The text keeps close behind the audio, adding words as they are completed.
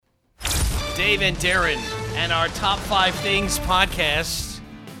Dave and Darren and our Top 5 Things podcast.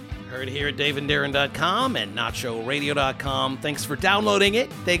 Heard here at daveanddarren.com and nachoradio.com. Thanks for downloading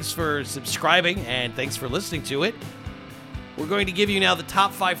it. Thanks for subscribing. And thanks for listening to it. We're going to give you now the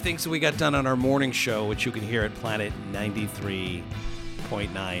top 5 things that we got done on our morning show, which you can hear at Planet 93.9.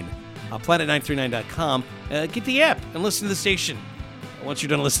 Planet939.com. Get the app and listen to the station. Once you're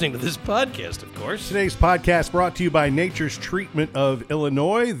done listening to this podcast, of course. Today's podcast brought to you by Nature's Treatment of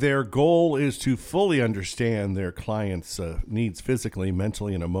Illinois. Their goal is to fully understand their clients' needs physically,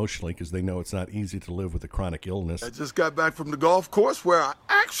 mentally, and emotionally, because they know it's not easy to live with a chronic illness. I just got back from the golf course where I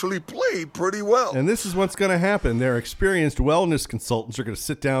actually played pretty well. And this is what's going to happen. Their experienced wellness consultants are going to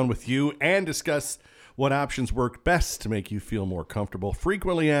sit down with you and discuss what options work best to make you feel more comfortable.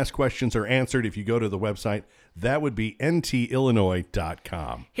 Frequently asked questions are answered if you go to the website. That would be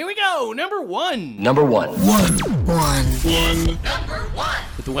ntillinois.com. Here we go. Number one. Number one. With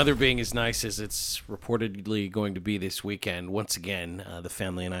the weather being as nice as it's reportedly going to be this weekend, once again, the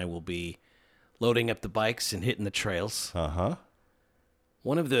family and I will be loading up the bikes and hitting the trails. Uh-huh.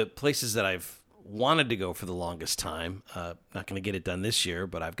 One of the places that I've wanted to go for the longest time, not going to get it done this year,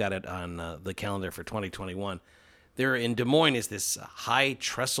 but I've got it on the calendar for 2021. There in Des Moines is this high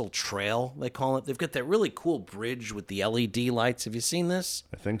trestle trail, they call it. They've got that really cool bridge with the LED lights. Have you seen this?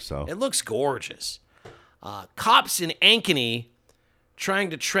 I think so. It looks gorgeous. Cops in Ankeny trying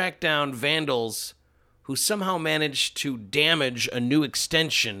to track down vandals who somehow managed to damage a new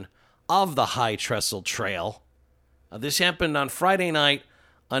extension of the high trestle trail. This happened on Friday night.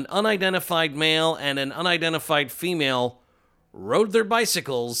 An unidentified male and an unidentified female rode their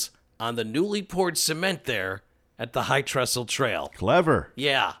bicycles on the newly poured cement there at the High Trestle Trail. Clever.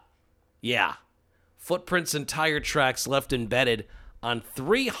 Yeah. Footprints and tire tracks left embedded on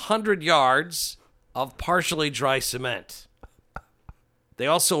 300 yards of partially dry cement. They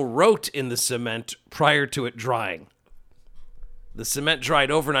also wrote in the cement prior to it drying. The cement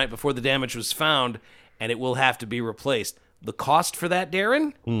dried overnight before the damage was found, and it will have to be replaced. The cost for that,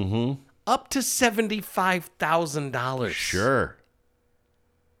 Darren? Mm-hmm. Up to $75,000. Sure.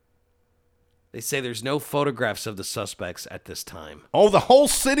 They say there's no photographs of the suspects at this time. Oh, the whole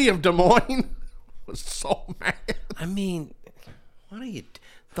city of Des Moines was so mad. I mean, what are you...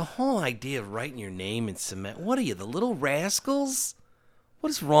 The whole idea of writing your name in cement, what are you, the little rascals? What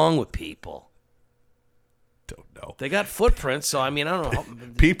is wrong with people? Don't know. They got footprints, so I mean, I don't know.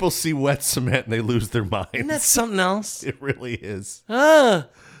 People see wet cement and they lose their minds. Isn't that something else? It really is. This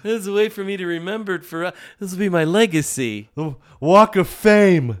is a way for me to remember it for... this will be my legacy. The Walk of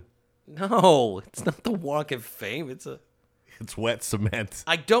Fame. No, it's not the Walk of Fame. It's wet cement.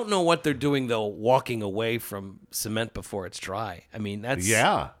 I don't know what they're doing, though, walking away from cement before it's dry. I mean, that's...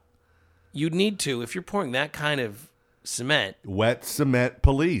 Yeah. You need to, if you're pouring that kind of cement... Wet cement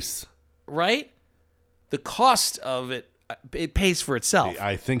police. Right? The cost of it pays for itself.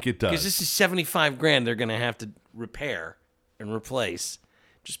 I think it does. Because this is $75,000 they're going to have to repair and replace.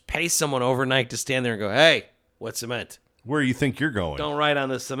 Just pay someone overnight to stand there and go, hey, wet cement? Where do you think you're going? Don't write on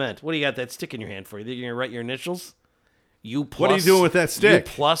the cement. What do you got that stick in your hand for? You think you're going to write your initials? You plus... What are you doing with that stick?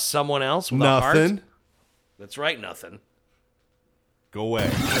 You plus someone else with a heart? Nothing. That's right, nothing. Go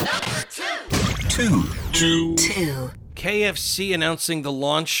away. Two. KFC announcing the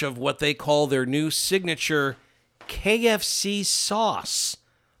launch of what they call their new signature KFC sauce.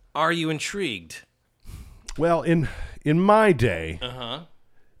 Are you intrigued? Well, in my day,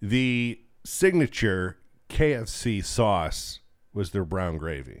 the signature KFC sauce was their brown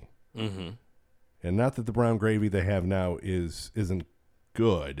gravy. Mm-hmm. And not that the brown gravy they have now isn't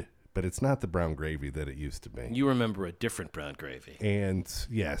good, but it's not the brown gravy that it used to be. You remember a different brown gravy. And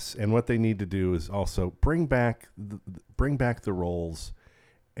yes, and what they need to do is also bring back the rolls,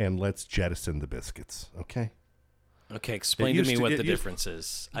 and let's jettison the biscuits. Okay. Okay, explain to me what the difference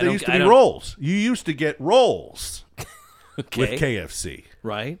is. They used to be rolls. You used to get rolls okay. with KFC,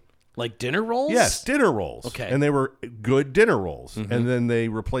 right? Like dinner rolls? Yes, dinner rolls. Okay. And they were good dinner rolls. Mm-hmm. And then they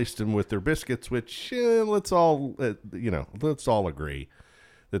replaced them with their biscuits, which let's all agree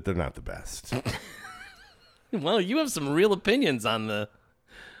that they're not the best. Well, you have some real opinions on the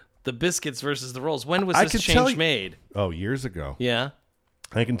biscuits versus the rolls. When was this change made? Oh, years ago. Yeah.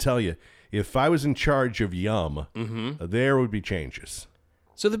 I can tell you, if I was in charge of Yum, there would be changes.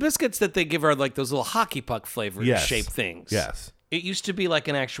 So the biscuits that they give are like those little hockey puck flavored shaped things. Yes. It used to be like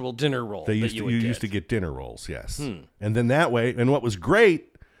an actual dinner roll. You used to get dinner rolls, yes. And then that way, and what was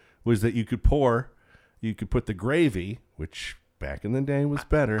great was that you could put the gravy, which back in the day was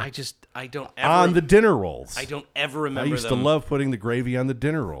better. I don't ever on the dinner rolls. I don't ever remember. I used to love putting the gravy on the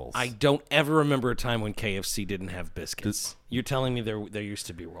dinner rolls. I don't ever remember a time when KFC didn't have biscuits. You're telling me there used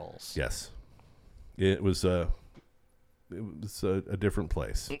to be rolls. Yes. It was a different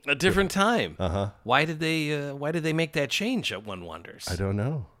place. A different time. Uh-huh. Why did they make that change? One wonders. I don't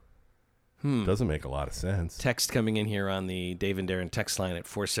know. Doesn't make a lot of sense. Text coming in here on the Dave and Darren text line at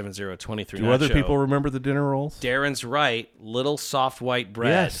 470-23. Do other people remember the dinner rolls? Darren's right. Little soft white bread.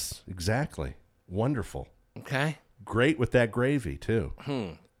 Yes, exactly. Wonderful. Okay. Great with that gravy, too.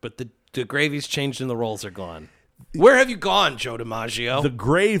 But the gravy's changed and the rolls are gone. Where have you gone, Joe DiMaggio?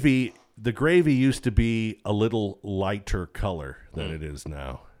 The gravy used to be a little lighter color than it is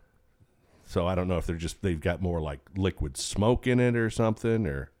now. So I don't know if they've got more like liquid smoke in it or something,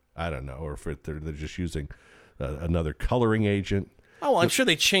 or I don't know, or if they're just using another coloring agent. Oh, well, I'm sure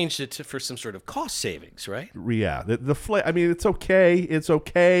they changed it for some sort of cost savings, right? Yeah, I mean, it's okay. It's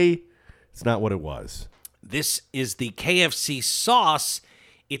okay. It's not what it was. This is the KFC sauce.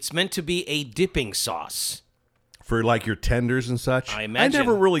 It's meant to be a dipping sauce. For like your tenders and such? I imagine. I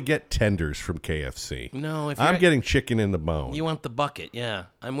never really get tenders from KFC. No, if I'm getting chicken in the bone. You want the bucket, yeah.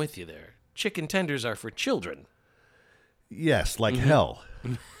 I'm with you there. Chicken tenders are for children. Yes, like hell.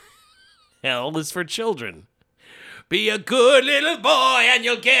 Hell is for children. Be a good little boy and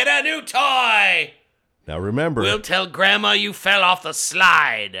you'll get a new toy. Now remember. We'll tell Grandma you fell off the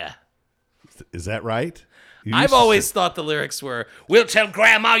slide. Is that right? I've always thought the lyrics were, we'll tell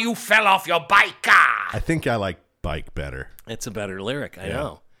Grandma you fell off your bike. I think I like bike better. It's a better lyric, I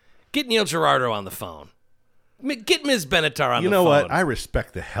know. Get Neil Girardo on the phone. Get Ms. Benatar on the phone. You know what? I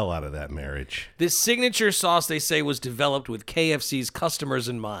respect the hell out of that marriage. This signature sauce, they say, was developed with KFC's customers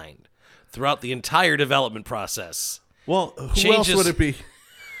in mind throughout the entire development process. Well, who else would it be?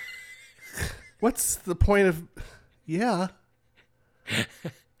 What's the point of... Yeah.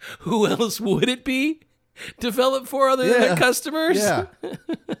 Who else would it be developed for other than the customers? Yeah.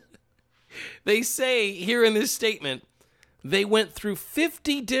 They say here in this statement, they went through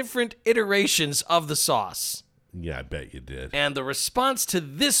 50 different iterations of the sauce. Yeah, I bet you did. And the response to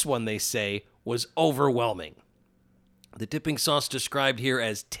this one, they say, was overwhelming. The dipping sauce described here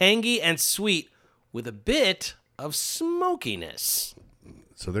as tangy and sweet with a bit of smokiness.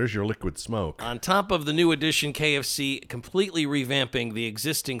 So there's your liquid smoke. On top of the new addition, KFC completely revamping the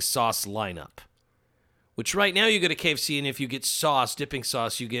existing sauce lineup. Which right now you go to KFC, and if you get sauce, dipping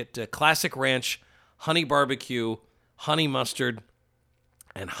sauce, you get classic ranch, honey barbecue, honey mustard,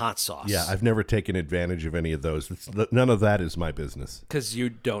 and hot sauce. Yeah, I've never taken advantage of any of those. None of that is my business. Because you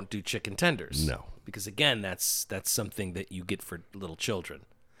don't do chicken tenders. No. Because, again, that's something that you get for little children.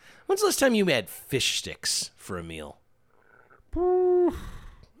 When's the last time you had fish sticks for a meal?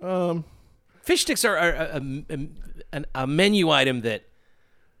 Fish sticks are a menu item that,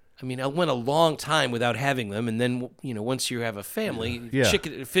 I mean, I went a long time without having them, and then, you know, once you have a family,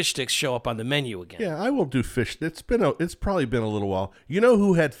 fish sticks show up on the menu again. Yeah, I will do fish. It's probably been a little while. You know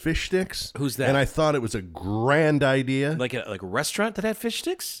who had fish sticks? Who's that? And I thought it was a grand idea. Like a restaurant that had fish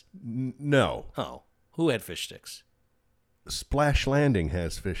sticks? No. Oh, who had fish sticks? Splash Landing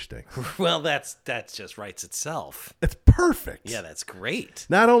has fish sticks. Well, that just writes itself. It's perfect. Yeah, that's great.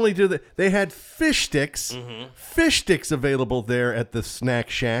 Not only do they had fish sticks available there at the Snack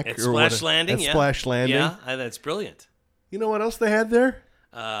Shack At Splash Landing. At Splash Landing. Yeah, that's brilliant. You know what else they had there?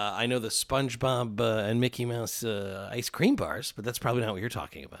 I know the SpongeBob and Mickey Mouse ice cream bars, but that's probably not what you're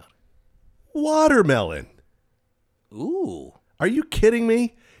talking about. Watermelon. Ooh. Are you kidding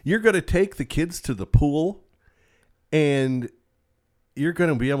me? You're going to take the kids to the pool and you're going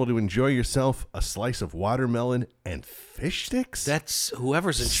to be able to enjoy yourself a slice of watermelon and fish sticks? That's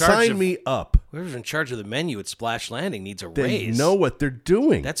whoever's in charge. Sign me up. Whoever's in charge of the menu at Splash Landing needs a They raise. know what they're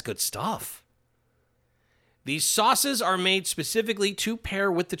doing. That's good stuff. These sauces are made specifically to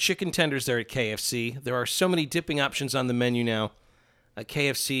pair with the chicken tenders there at KFC. There are so many dipping options on the menu now.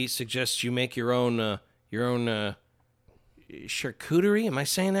 KFC suggests you make your own charcuterie. Am I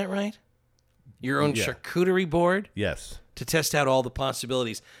saying that right? Your own charcuterie board? Yes. To test out all the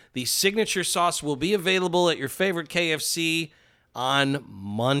possibilities. The signature sauce will be available at your favorite KFC on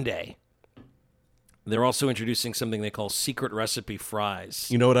Monday. They're also introducing something they call secret recipe fries.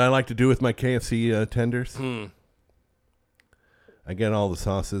 You know what I like to do with my KFC tenders? I get all the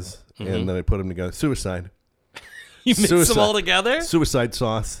sauces and then I put them together. Suicide. You mix them all together? Suicide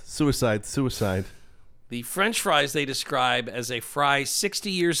sauce. Suicide. The French fries they describe as a fry 60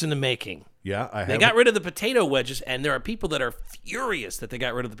 years in the making. Yeah, They got rid of the potato wedges, and there are people that are furious that they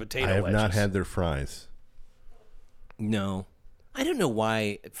got rid of the potato wedges. I have not had their fries. No. I don't know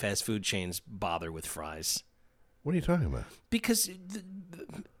why fast food chains bother with fries. What are you talking about? Because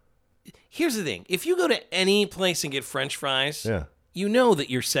here's the thing: if you go to any place and get French fries, you know that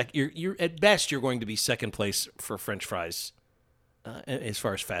you're at best you're going to be second place for French fries as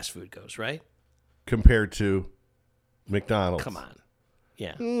far as fast food goes, right? compared to McDonald's. Come on.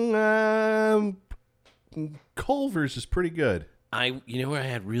 Yeah. Culver's is pretty good. You know where I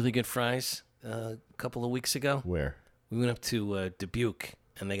had really good fries a couple of weeks ago? Where? We went up to Dubuque,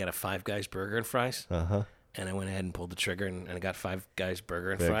 and they got a Five Guys burger and fries. Uh-huh. And I went ahead and pulled the trigger, and I got Five Guys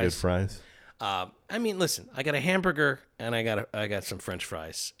burger and They fries. had good fries. I mean, listen, I got a hamburger, and I got some French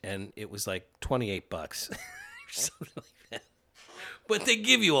fries, and it was like $28, or something like that. But they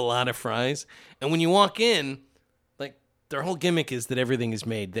give you a lot of fries, and when you walk in, like their whole gimmick is that everything is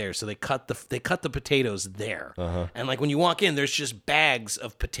made there, so they cut the potatoes there, and like when you walk in, there's just bags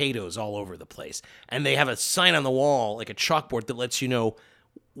of potatoes all over the place, and they have a sign on the wall, like a chalkboard that lets you know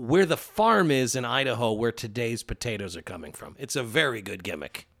where the farm is in Idaho where today's potatoes are coming from. It's a very good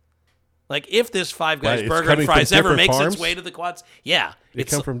gimmick. Like, if this Five Guys Right, it's burger and coming from fries ever different makes farms? its way to the Quads, yeah. They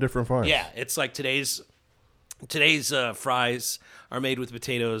come from different farms. Yeah, it's like today's fries are made with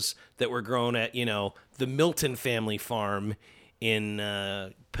potatoes that were grown at, the Milton family farm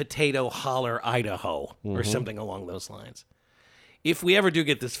in Potato Holler, Idaho, or something along those lines. If we ever do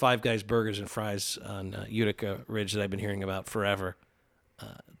get this Five Guys burgers and fries on Utica Ridge that I've been hearing about forever,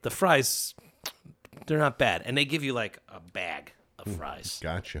 the fries, they're not bad. And they give you like a bag of fries.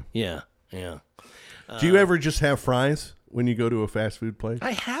 Gotcha. Yeah. Do you ever just have fries when you go to a fast food place?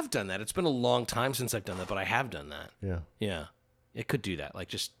 I have done that. It's been a long time since I've done that, but I have done that. Yeah. Yeah. It could do that. Like,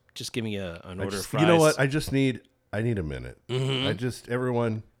 just give me an order of fries. You know what? I need a minute.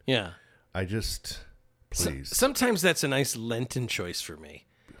 Everyone. Yeah. Please. Sometimes that's a nice Lenten choice for me,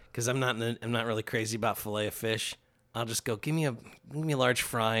 because I'm not really crazy about filet of fish. I'll just go, give me a large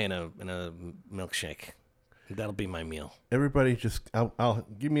fry and a milkshake. That'll be my meal. Everybody I'll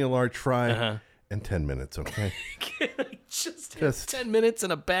give me a large fry and 10 minutes, okay? Just 10 minutes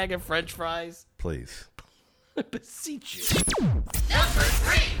and a bag of French fries. Please. I beseech you. Number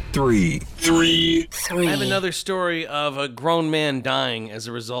 3. I have another story of a grown man dying as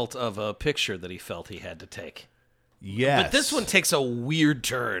a result of a picture that he felt he had to take. Yes. But this one takes a weird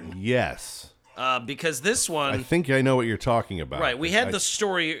turn. Yes. Because this one... I think I know what you're talking about. Right, we had the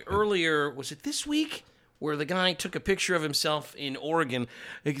story earlier, was it this week? Where the guy took a picture of himself in Oregon.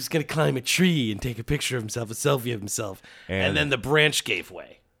 He's going to climb a tree and take a picture of himself, a selfie of himself. And then the branch gave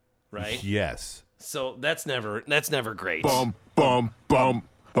way, right? Yes. So that's never great. Bum, bum, bum.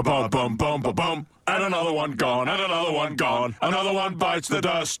 Ba-bum, bum, bum, ba-bum. And another one gone, and another one gone. Another one bites the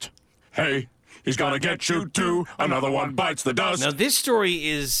dust. Hey, he's gonna get you too. Another one bites the dust. Now, this story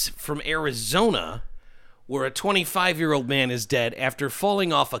is from Arizona, where a 25-year-old man is dead after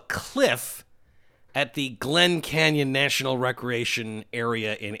falling off a cliff at the Glen Canyon National Recreation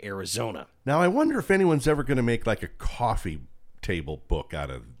Area in Arizona. Now, I wonder if anyone's ever going to make like a coffee table book out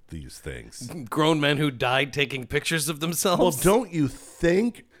of these things. Grown men who died taking pictures of themselves? Well, don't you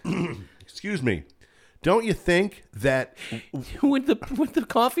think, excuse me, don't you think that... Would the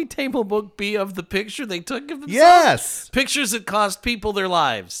coffee table book be of the picture they took of themselves? Yes! Pictures that cost people their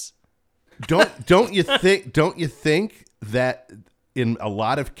lives. Don't you think that in a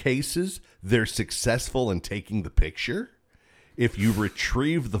lot of cases they're successful in taking the picture? If you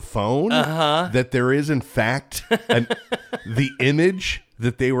retrieve the phone, that there is in fact the image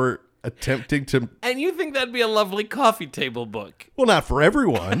that they were attempting to... And you think that'd be a lovely coffee table book? Well, not for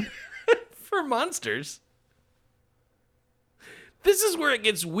everyone. For monsters. This is where it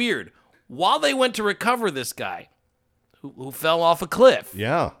gets weird. While they went to recover this guy who fell off a cliff,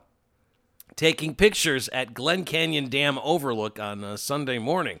 Yeah. taking pictures at Glen Canyon Dam Overlook on a Sunday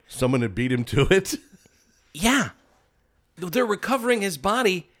morning. Someone had beat him to it. Yeah. They're recovering his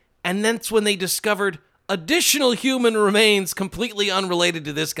body, and that's when they discovered additional human remains completely unrelated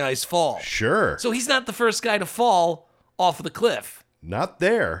to this guy's fall. Sure. So he's not the first guy to fall off the cliff. Not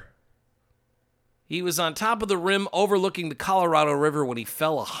there. He was on top of the rim overlooking the Colorado River when he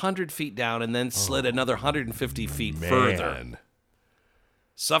fell 100 feet down and then slid another 150 feet further.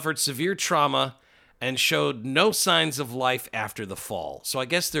 Suffered severe trauma and showed no signs of life after the fall. So I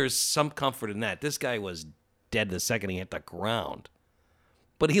guess there's some comfort in that. This guy was dead the second he hit the ground.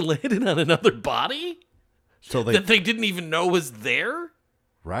 But he landed on another body So that they didn't even know was there?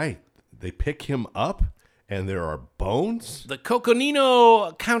 Right. They pick him up and there are bones. The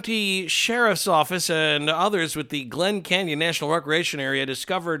Coconino County Sheriff's Office and others with the Glen Canyon National Recreation Area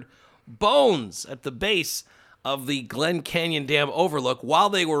discovered bones at the base of the Glen Canyon Dam Overlook while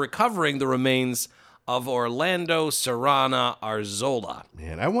they were recovering the remains of Orlando Serrana Arzola.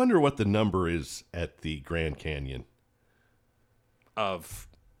 Man, I wonder what the number is at the Grand Canyon. Of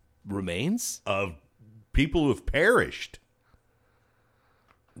remains? Of people who have perished.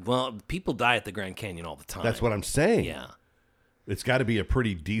 Well, people die at the Grand Canyon all the time. That's what I'm saying. Yeah. It's got to be a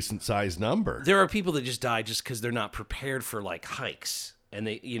pretty decent sized number. There are people that just die just because they're not prepared for like hikes, and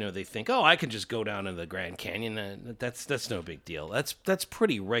they think, oh, I can just go down in the Grand Canyon. That's no big deal. That's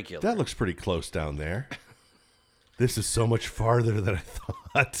pretty regular. That looks pretty close down there. This is so much farther than I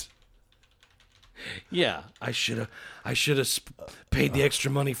thought. Yeah, I should have paid the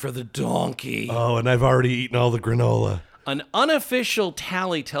extra money for the donkey. Oh, and I've already eaten all the granola. An unofficial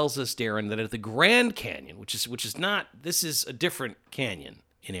tally tells us, Darren, that at the Grand Canyon, which is not, this is a different canyon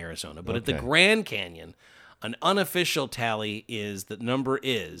in Arizona, but at the Grand Canyon, an unofficial tally is the number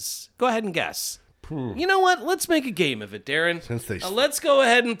is, go ahead and guess. You know what? Let's make a game of it, Darren. Let's go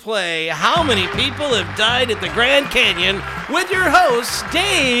ahead and play How Many People Have Died at the Grand Canyon with your host,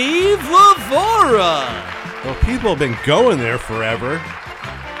 Dave Lavora. Well, people have been going there forever.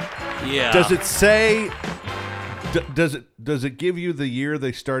 Yeah. Does it say... Does it give you the year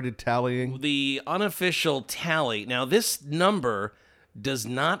they started tallying? The unofficial tally. Now, this number does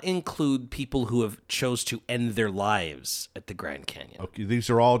not include people who have chose to end their lives at the Grand Canyon. Okay, these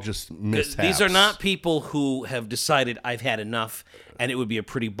are all just mishaps. These are not people who have decided I've had enough and it would be a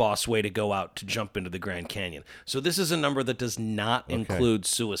pretty boss way to go out to jump into the Grand Canyon. So this is a number that does not include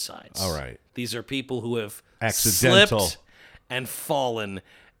suicides. All right. These are people who have accidental slipped and fallen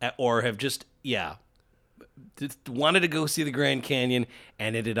or have just, wanted to go see the Grand Canyon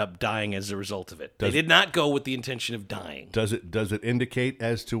and ended up dying as a result of it. They did not go with the intention of dying. Does it indicate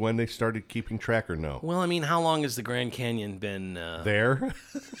as to when they started keeping track or no? Well, I mean, how long has the Grand Canyon been there?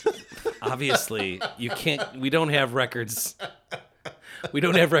 Obviously, we don't have records. We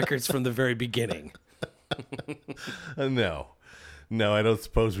don't have records from the very beginning. No, I don't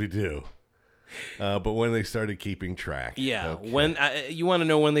suppose we do. But when they started keeping track. Yeah, when you want to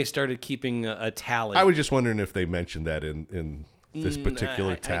know when they started keeping a tally. I was just wondering if they mentioned that in this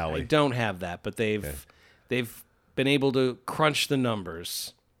particular tally. I don't have that, but they've been able to crunch the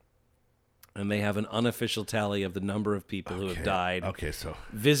numbers, and they have an unofficial tally of the number of people who have died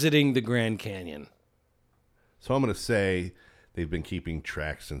visiting the Grand Canyon. So I'm going to say they've been keeping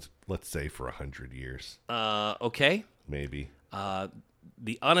track since, let's say, for 100 years. Okay. Maybe.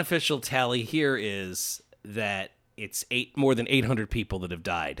 The unofficial tally here is that it's more than 800 people that have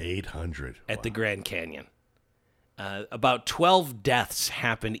died. 800 at the Grand Canyon. About 12 deaths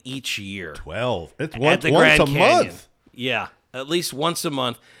happen each year. 12. It's once a Canyon. Month. Yeah, at least once a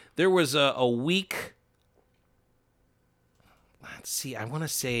month. There was a week. Let's see. I want to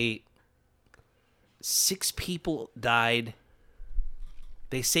say 6 people died.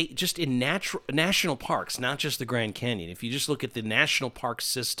 They say just in national parks, not just the Grand Canyon. If you just look at the national park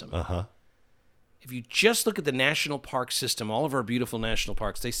system, if you just look at the national park system, all of our beautiful national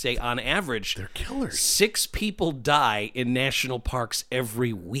parks, they say on average, they're killers. 6 people die in national parks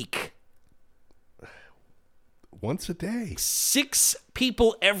every week. Once a day. 6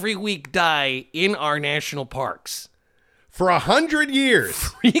 people every week die in our national parks. For 100 years.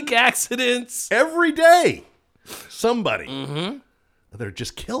 Freak accidents. Every day. Somebody. Mm-hmm. They're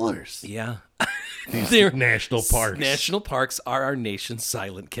just killers. Yeah. These national parks. National parks are our nation's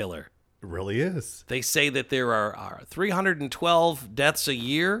silent killer. It really is. They say that there are 312 deaths a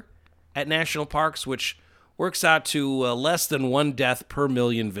year at national parks, which works out to less than 1 death per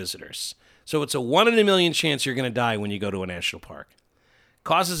million visitors. So it's a 1 in a million chance you're going to die when you go to a national park.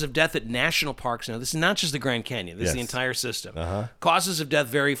 Causes of death at national parks. Now, this is not just the Grand Canyon. This is the entire system. Causes of death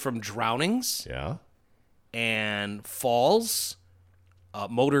vary from drownings and falls,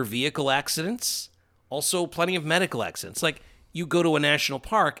 motor vehicle accidents, also plenty of medical accidents. Like, you go to a national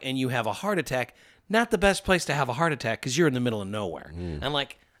park and you have a heart attack, not the best place to have a heart attack because you're in the middle of nowhere. And,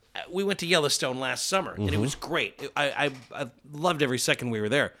 like, we went to Yellowstone last summer, and it was great. I loved every second we were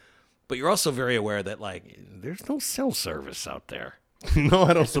there. But you're also very aware that, like, there's no cell service out there. No,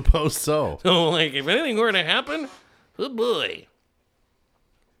 I don't suppose so. So, like, if anything were to happen, oh boy.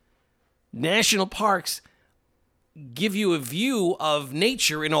 National parks give you a view of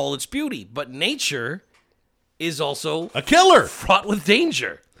nature in all its beauty, but nature is also a killer, fraught with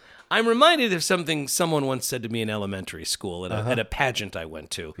danger. I'm reminded of something someone once said to me in elementary school at a pageant I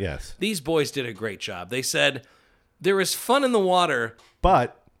went to. Yes. These boys did a great job. They said, there is fun in the water,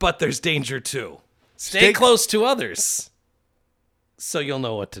 but there's danger too. Stay close to others so you'll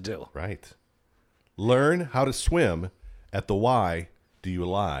know what to do. Right. Learn how to swim at the Why Do You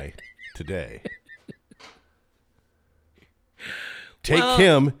Lie today. Take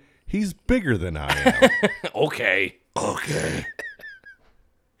him. He's bigger than I am. Okay. Okay.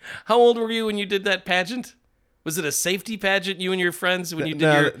 How old were you when you did that pageant? Was it a safety pageant, you and your friends, when you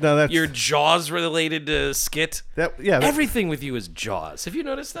did your Jaws-related skit? Everything with you is Jaws. Have you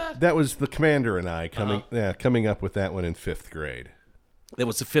noticed that? That was the commander and I coming up with that one in 5th grade. That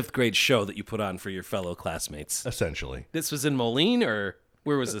was a 5th grade show that you put on for your fellow classmates. Essentially. This was in Moline, or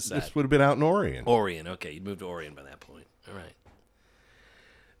where was this at? This would have been out in Orion. Orion, okay. You'd moved to Orion by that point. All right.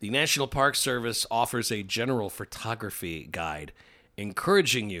 The National Park Service offers a general photography guide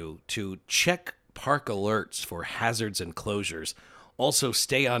encouraging you to check park alerts for hazards and closures. Also,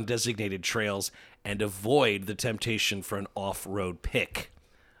 stay on designated trails and avoid the temptation for an off-road pick.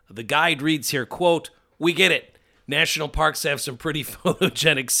 The guide reads here, quote, "We get it. National parks have some pretty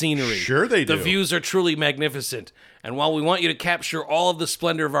photogenic scenery. Sure they do. The views are truly magnificent. And while we want you to capture all of the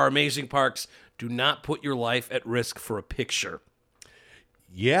splendor of our amazing parks, do not put your life at risk for a picture."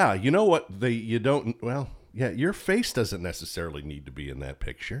 Yeah, you know what? Your face doesn't necessarily need to be in that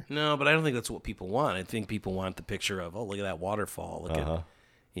picture. No, but I don't think that's what people want. I think people want the picture of, oh, look at that waterfall.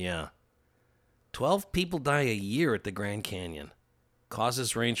 Yeah. 12 people die a year at the Grand Canyon.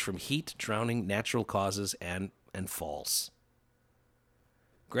 Causes range from heat, drowning, natural causes, and falls.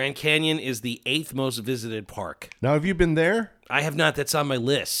 Grand Canyon is the 8th most visited park. Now, have you been there? I have not. That's on my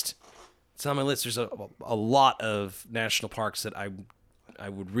list. It's on my list. There's a lot of national parks that I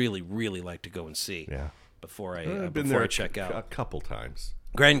would really, really like to go and see. Yeah. Before I check out. A couple times.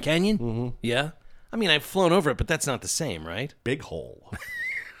 Grand Canyon? Mm-hmm. Yeah? I mean, I've flown over it, but that's not the same, right? Big hole.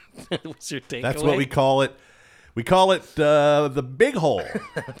 What's your takeaway? That's what we call it. We call it the big hole.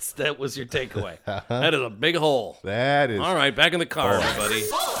 That was your takeaway. That is a big hole. That is. All right, back in the car, everybody.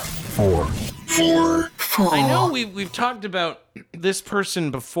 4. I know we've talked about this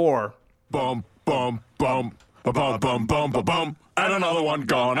person before. Bum, bum, bum. Ba-bum, bum, bum, ba-bum. And another one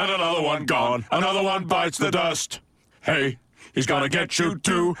gone, and another one gone. Another one bites the dust. Hey, he's gonna get you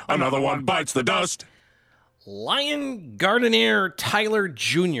too. Another one bites the dust. Lion gardener Tyler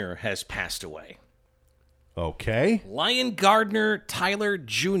Jr. has passed away. Okay. Lion gardener Tyler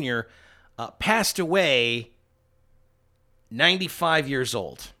Jr. Passed away 95 years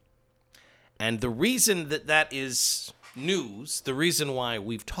old. And the reason that is news, the reason why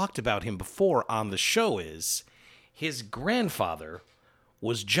we've talked about him before on the show is his grandfather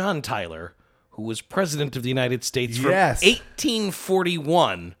was John Tyler, who was president of the United States from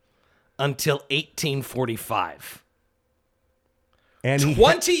 1841 until 1845. And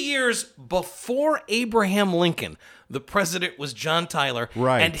 20 years before Abraham Lincoln, the president was John Tyler,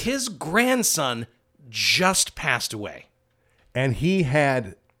 right. And his grandson just passed away. And he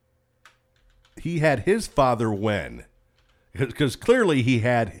had his father when? Because clearly he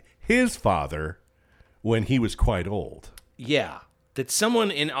had his father when he was quite old. Yeah, that someone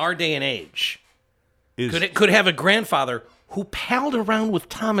in our day and age could have a grandfather who palled around with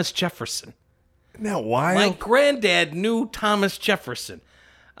Thomas Jefferson. Isn't that wild? My granddad knew Thomas Jefferson.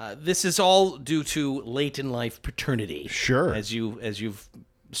 This is all due to late in life paternity. Sure, as you've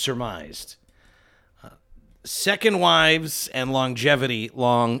surmised. Second wives and longevity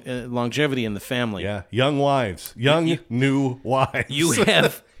in the family. Yeah, young wives, new wives.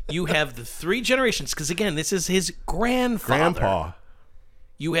 You have the 3 generations, because again, this is his grandpa.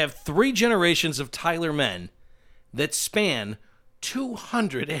 You have 3 generations of Tyler men that span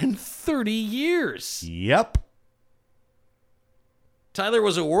 230 years. Yep. Tyler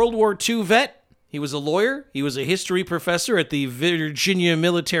was a World War II vet. He was a lawyer. He was a history professor at the Virginia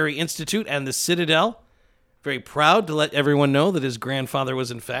Military Institute and the Citadel. Very proud to let everyone know that his grandfather was,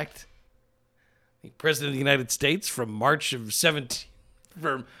 in fact, the President of the United States from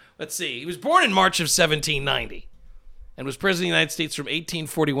he was born in March of 1790 and was President of the United States from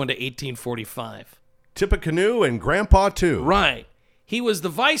 1841 to 1845. Tippecanoe and Grandpa, too. Right. He was the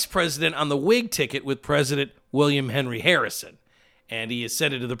vice president on the Whig ticket with President William Henry Harrison, and he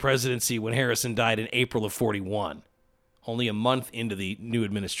ascended to the presidency when Harrison died in April of 41, only a month into the new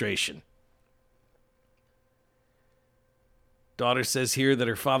administration. Daughter says here that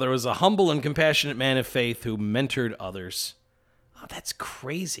her father was a humble and compassionate man of faith who mentored others. Oh, that's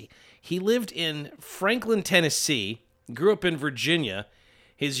crazy. He lived in Franklin, Tennessee, grew up in Virginia.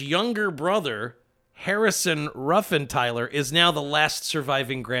 His younger brother, Harrison Ruffin Tyler, is now the last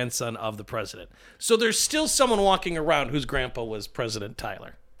surviving grandson of the president. So there's still someone walking around whose grandpa was President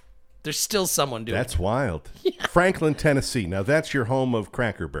Tyler. There's still someone doing That's it. wild. Yeah. Franklin, Tennessee. Now, that's your home of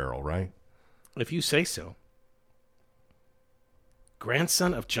Cracker Barrel, right? If you say so.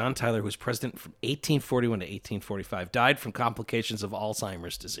 Grandson of John Tyler, who was president from 1841 to 1845, died from complications of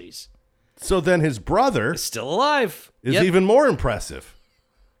Alzheimer's disease. So then his brother is still alive. Is even more impressive.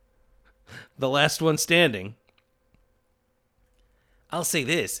 The last one standing. I'll say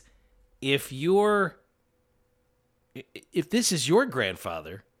this. If you're if this is your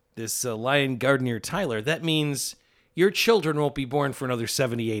grandfather, this Lion Gardner Tyler, that means your children won't be born for another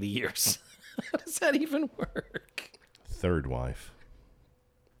 70, 80 years. How does that even work? Third wife.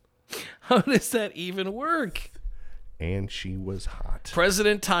 How does that even work? And she was hot.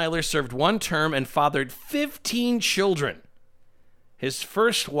 President Tyler served one term and fathered 15 children. His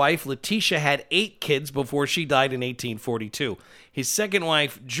first wife, Letitia, had 8 kids before she died in 1842. His second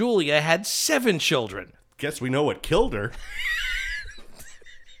wife, Julia, had 7 children. Guess we know what killed her.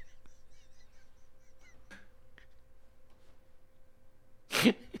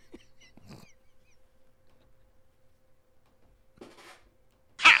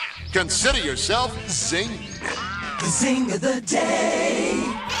 Consider yourself zinged. The zing of the day.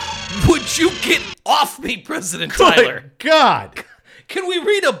 Would you get off me, President Tyler? Good God. Can we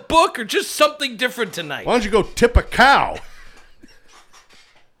read a book or just something different tonight? Why don't you go tip a cow?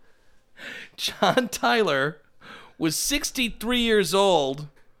 John Tyler was 63 years old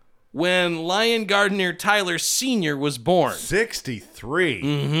when Lion Gardner Tyler Sr. was born. 63.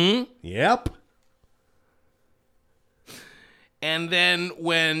 Mm-hmm. Yep. And then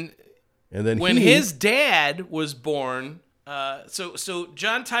when he, his dad was born, so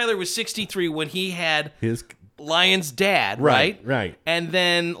John Tyler was 63 when he had his Lion's dad, right? right? Right. And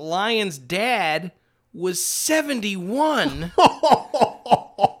then Lion's dad was 71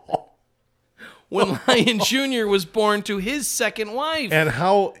 when Lion Jr. was born to his second wife. And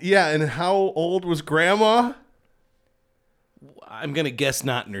how old was Grandma? I'm going to guess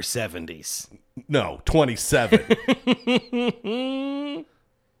not in her 70s. No, 27.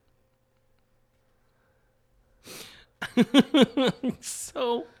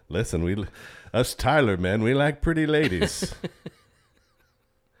 So Listen, us Tyler men, we like pretty ladies.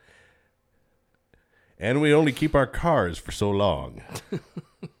 And we only keep our cars for so long.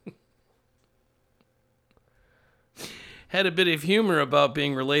 had a bit of humor about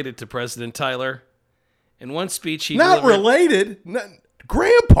being related to President Tyler. In one speech, he Not delivered, related.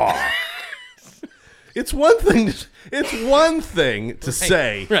 Grandpa. It's one thing. It's one thing to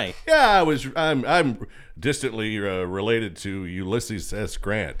say, right. Yeah, I'm distantly related to Ulysses S.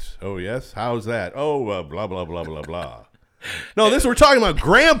 Grant. Oh yes, how's that? Oh, blah blah blah blah blah. No, we're talking about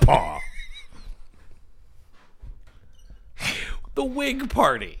Grandpa. the Whig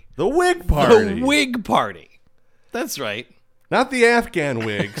Party. The Whig Party. The Whig Party. That's right. Not the Afghan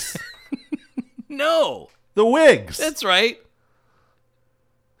Whigs. No. The Whigs. That's right.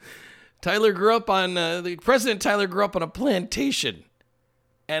 President Tyler grew up on a plantation,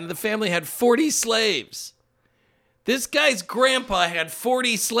 and the family had 40 slaves. This guy's grandpa had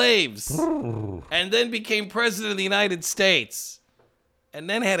 40 slaves, and then became president of the United States, and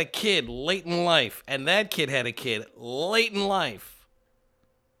then had a kid late in life, and that kid had a kid late in life.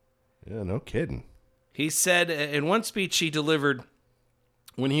 Yeah, no kidding. He said in one speech he delivered,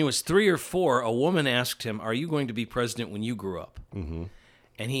 when he was 3 or 4, a woman asked him, "Are you going to be president when you grew up?" Mm-hmm.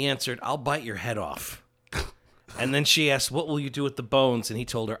 And he answered, "I'll bite your head off." And then she asked, "What will you do with the bones?" And he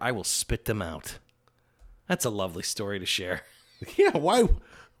told her, "I will spit them out." That's a lovely story to share. Yeah, why?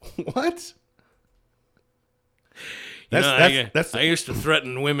 What? I used to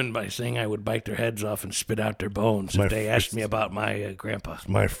threaten women by saying I would bite their heads off and spit out their bones if they asked me about my grandpa.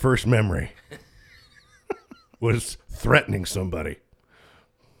 My first memory was threatening somebody.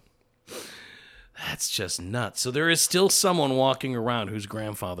 That's just nuts. So there is still someone walking around whose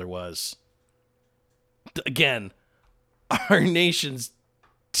grandfather was, again, our nation's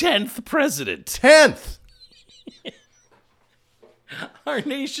 10th president. 10th! Our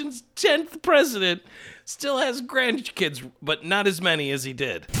nation's 10th president still has grandkids, but not as many as he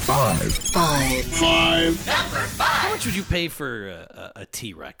did. Five. How much would you pay for a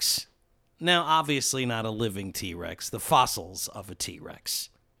T-Rex? Now, obviously not a living T-Rex, the fossils of a T-Rex.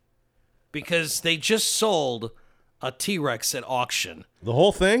 Because they just sold a T-Rex at auction. The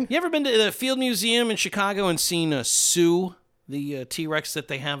whole thing? You ever been to the Field Museum in Chicago and seen Sue, the T-Rex that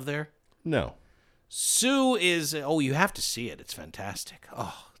they have there? No. Sue is, you have to see it. It's fantastic.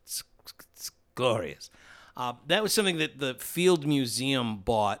 Oh, it's glorious. That was something that the Field Museum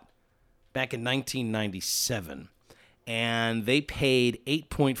bought back in 1997. And they paid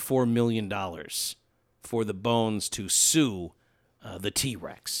 $8.4 million for the bones to Sue, the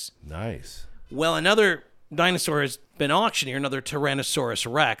T-Rex. Nice. Well, another dinosaur has been auctioned here, another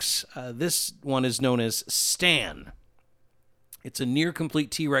Tyrannosaurus Rex. This one is known as Stan. It's a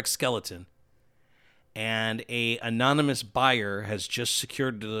near-complete T-Rex skeleton, and a anonymous buyer has just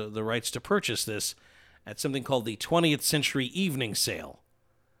secured the rights to purchase this at something called the 20th Century Evening Sale,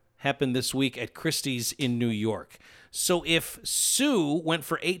 happened this week at Christie's in New York. So if Sue went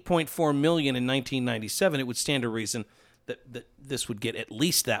for $8.4 million in 1997, it would stand to reason that this would get at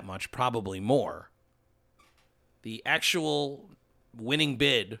least that much, probably more. The actual winning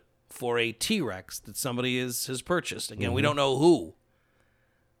bid for a T-Rex that somebody has purchased. Again, we don't know who.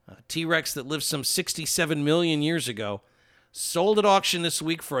 A T-Rex that lived some 67 million years ago sold at auction this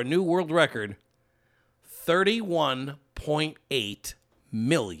week for a new world record, $31.8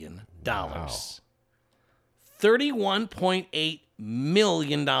 million. Wow. $31.8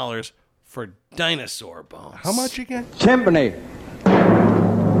 million for dinosaur bones. How much again? Timpani.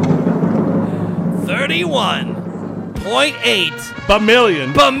 $31.8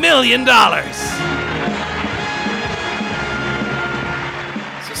 million. million.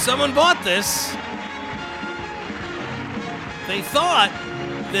 So someone bought this. They thought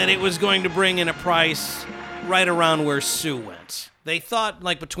that it was going to bring in a price right around where Sue went. They thought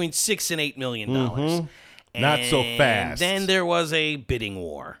like between $6 and $8 million. Not so fast. Then there was a bidding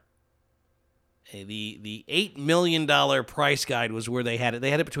war. The $8 million price guide was where they had it.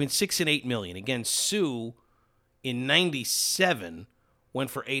 They had it between $6 and $8 million. Again, Sue in 97 went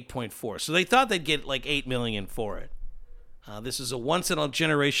for 8.4. So they thought they'd get like $8 million for it. This is a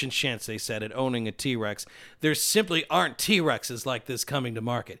once-in-a-generation chance, they said, at owning a T-Rex. There simply aren't T-Rexes like this coming to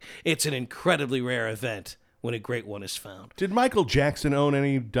market. It's an incredibly rare event when a great one is found. Did Michael Jackson own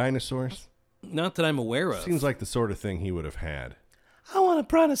any dinosaurs? Not that I'm aware of. Seems like the sort of thing he would have had. I want a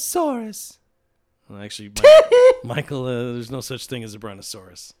brontosaurus. Well, actually, Michael, there's no such thing as a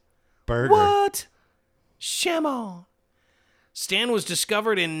brontosaurus. Burger. What? Shamo. Stan was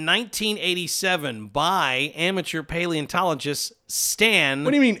discovered in 1987 by amateur paleontologist Stan.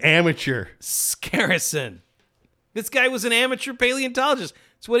 What do you mean amateur? Scarrison. This guy was an amateur paleontologist.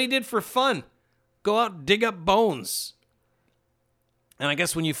 It's what he did for fun. Go out and dig up bones. And I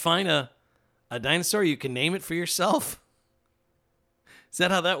guess when you find a dinosaur, you can name it for yourself. Is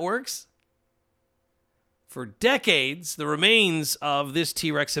that how that works? For decades, the remains of this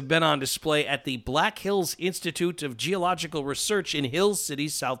T-Rex have been on display at the Black Hills Institute of Geological Research in Hills City,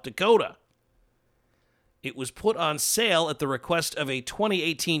 South Dakota. It was put on sale at the request of a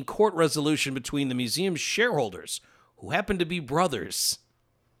 2018 court resolution between the museum's shareholders, who happen to be brothers.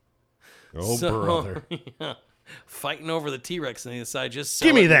 Oh, brother. Yeah, fighting over the T-Rex, and they decide just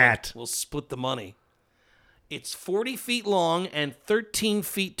Give me that. We'll split the money. It's 40 feet long and 13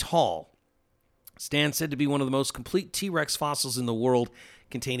 feet tall. Stan said to be one of the most complete T-Rex fossils in the world,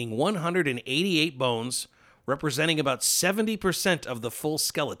 containing 188 bones, representing about 70% of the full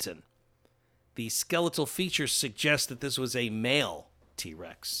skeleton. The skeletal features suggest that this was a male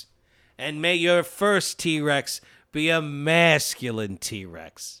T-Rex. And may your first T-Rex be a masculine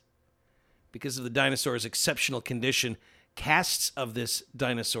T-Rex. Because of the dinosaur's exceptional condition, casts of this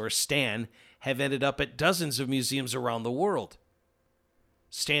dinosaur, Stan, have ended up at dozens of museums around the world.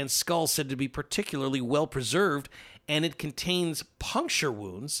 Stan's skull said to be particularly well preserved, and it contains puncture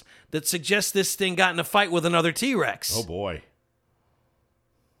wounds that suggest this thing got in a fight with another T-Rex. Oh, boy.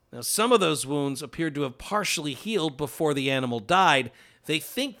 Now, some of those wounds appeared to have partially healed before the animal died. They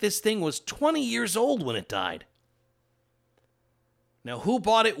think this thing was 20 years old when it died. Now, who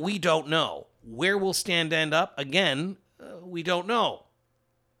bought it, we don't know. Where will Stan end up? Again, we don't know.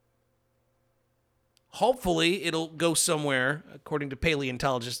 Hopefully, it'll go somewhere, according to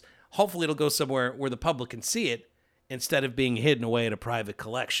paleontologists, hopefully it'll go somewhere where the public can see it instead of being hidden away at a private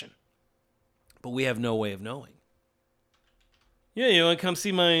collection. But we have no way of knowing. Yeah, you want to come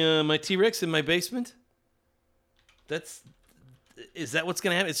see my T-Rex in my basement? Is that what's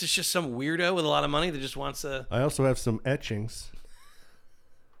going to happen? It's just some weirdo with a lot of money that just wants a... I also have some etchings.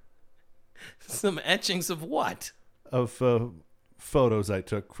 Some etchings of what? Of photos I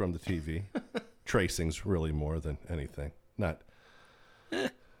took from the TV. Tracings, really, more than anything. Not.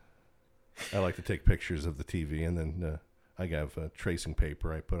 I like to take pictures of the TV, and then I have tracing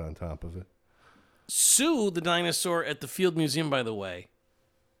paper I put on top of it. Sue, the dinosaur at the Field Museum, by the way,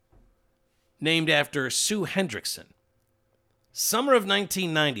 named after Sue Hendrickson. Summer of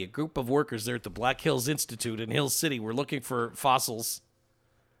 1990, a group of workers there at the Black Hills Institute in Hills City were looking for fossils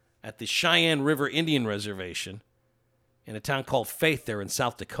at the Cheyenne River Indian Reservation in a town called Faith there in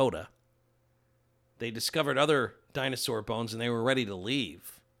South Dakota. They discovered other dinosaur bones, and they were ready to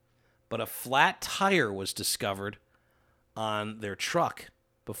leave. But a flat tire was discovered on their truck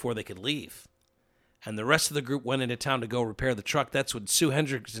before they could leave. And the rest of the group went into town to go repair the truck. That's when Sue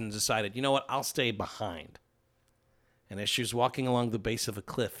Hendrickson decided, you know what, I'll stay behind. And as she was walking along the base of a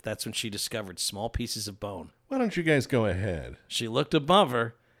cliff, that's when she discovered small pieces of bone. Why don't you guys go ahead? She looked above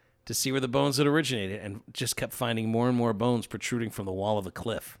her to see where the bones had originated and just kept finding more and more bones protruding from the wall of the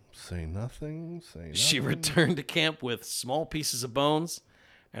cliff. Say nothing. She returned to camp with small pieces of bones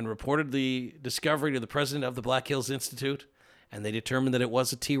and reported the discovery to the president of the Black Hills Institute, and they determined that it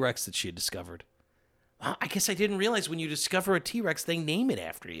was a T-Rex that she had discovered. I guess I didn't realize when you discover a T-Rex, they name it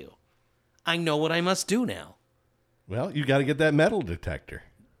after you. I know what I must do now. Well, you got to get that metal detector.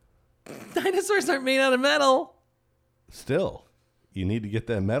 Dinosaurs aren't made out of metal. Still, you need to get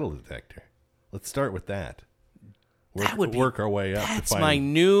that metal detector. Let's start with that. Work our way up to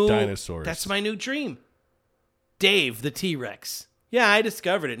find dinosaurs. That's my new dream. Dave, the T-Rex. Yeah, I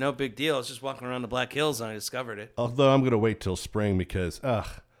discovered it. No big deal. I was just walking around the Black Hills and I discovered it. Although I'm going to wait till spring because,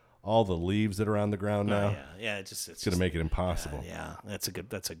 all the leaves that are on the ground now. Yeah. It's going to make it impossible. Yeah, that's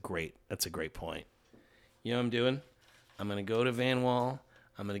a great point. You know what I'm doing? I'm going to go to Van Wall.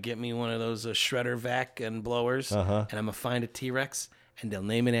 I'm going to get me one of those shredder vac and blowers, and I'm going to find a T-Rex, and they'll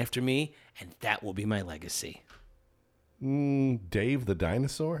name it after me, and that will be my legacy. Dave the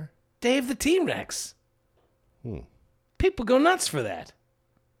dinosaur? Dave the T-Rex. People go nuts for that.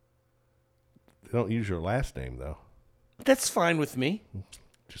 They don't use your last name, though. That's fine with me.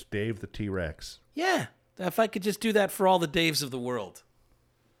 Just Dave the T-Rex. Yeah, if I could just do that for all the Daves of the world.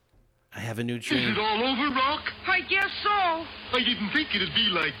 I have a new dream. Is it all over, Rock? I guess so. I didn't think it'd be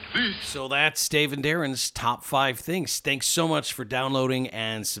like this. So that's Dave and Darren's top 5 things. Thanks so much for downloading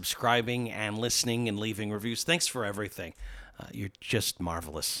and subscribing and listening and leaving reviews. Thanks for everything. You're just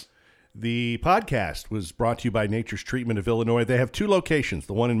marvelous. The podcast was brought to you by Nature's Treatment of Illinois. They have 2 locations,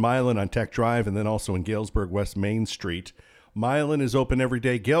 the one in Milan on Tech Drive and then also in Galesburg, West Main Street. Milan is open every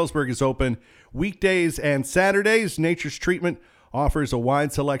day. Galesburg is open weekdays and Saturdays. Nature's Treatment offers a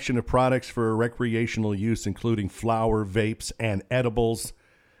wide selection of products for recreational use, including flower, vapes, and edibles.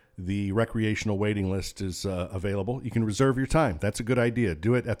 The recreational waiting list is available. You can reserve your time. That's a good idea.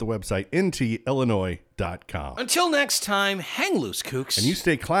 Do it at the website, ntillinois.com. Until next time, hang loose, kooks. And you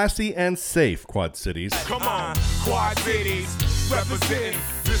stay classy and safe, Quad Cities. Come on, Quad Cities, representing.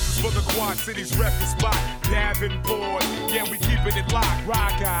 This is for the Quad Cities record spot. Dabbing board, yeah, we keeping it locked.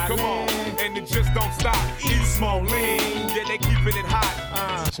 Rock out, come on, and it just don't stop. East Moline, yeah, they keeping it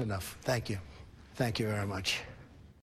hot. That's enough. Thank you. Thank you very much.